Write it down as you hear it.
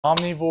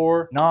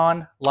Omnivore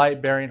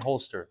non-light bearing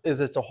holster.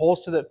 It's a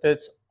holster that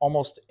fits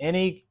almost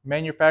any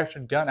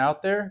manufactured gun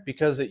out there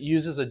because it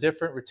uses a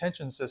different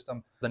retention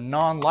system. The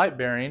non-light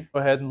bearing, go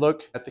ahead and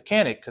look at the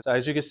Canik, because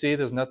as you can see,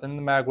 there's nothing in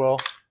the mag well.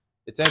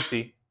 It's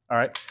empty. All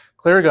right,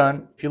 clear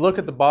gun. If you look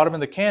at the bottom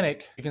of the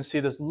Canik, you can see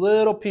this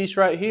little piece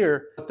right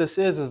here. What this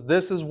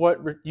is what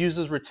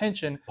uses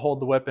retention to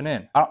hold the weapon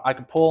in. I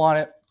can pull on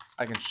it,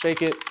 I can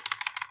shake it.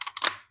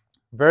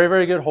 Very,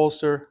 very good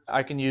holster.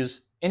 I can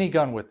use any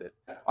gun with it.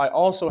 I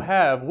also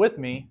have with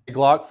me a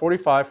Glock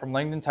 45 from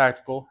Langdon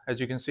Tactical. As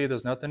you can see,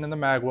 there's nothing in the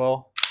mag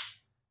well.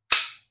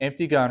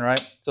 Empty gun,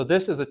 right? So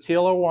this is a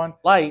TLR1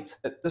 light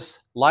that this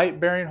light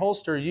bearing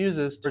holster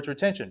uses for its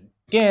retention.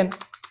 Again,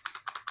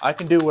 I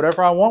can do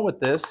whatever I want with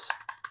this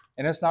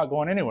and it's not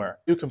going anywhere.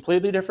 Two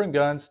completely different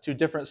guns, two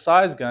different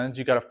size guns.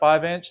 You got a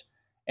 5-inch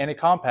and a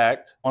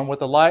compact, one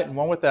with a light and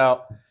one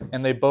without,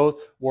 and they both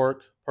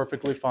work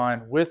perfectly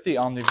fine with the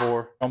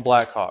Omnivore from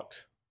Blackhawk.